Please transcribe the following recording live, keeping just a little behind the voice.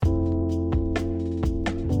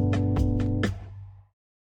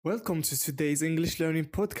Welcome to today's English Learning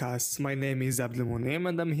Podcast. My name is Abdul Monem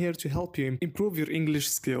and I'm here to help you improve your English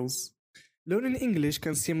skills. Learning English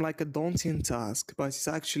can seem like a daunting task, but it's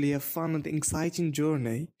actually a fun and exciting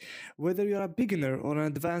journey. Whether you're a beginner or an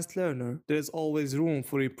advanced learner, there is always room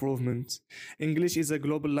for improvement. English is a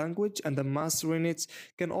global language, and a mastering it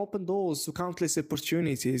can open doors to countless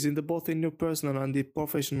opportunities both in your personal and the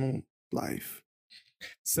professional life.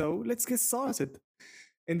 So let's get started.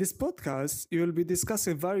 In this podcast, you will be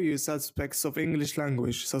discussing various aspects of English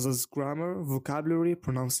language, such as grammar, vocabulary,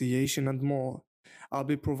 pronunciation, and more. I'll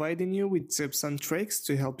be providing you with tips and tricks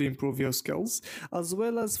to help you improve your skills, as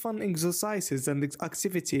well as fun exercises and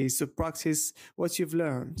activities to practice what you've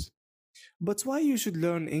learned. But why you should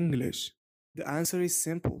learn English? The answer is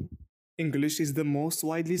simple. English is the most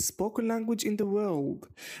widely spoken language in the world,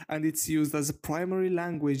 and it's used as a primary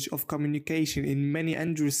language of communication in many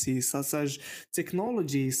industries such as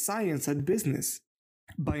technology, science, and business.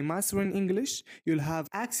 By mastering English, you'll have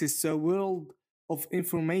access to a world of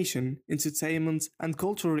information, entertainment, and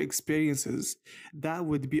cultural experiences that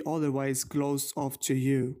would be otherwise closed off to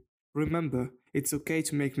you. Remember, it's okay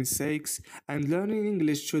to make mistakes, and learning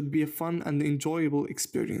English should be a fun and enjoyable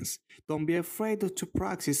experience. Don't be afraid to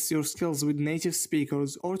practice your skills with native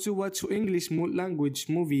speakers or to watch English language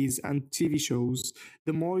movies and TV shows.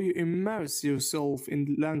 The more you immerse yourself in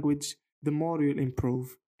the language, the more you'll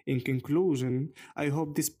improve. In conclusion, I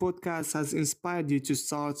hope this podcast has inspired you to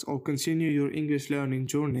start or continue your English learning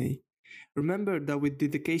journey. Remember that with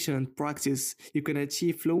dedication and practice, you can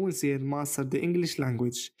achieve fluency and master the English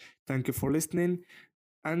language. Thank you for listening,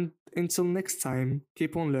 and until next time,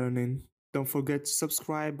 keep on learning. Don't forget to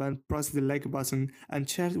subscribe and press the like button and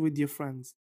share it with your friends.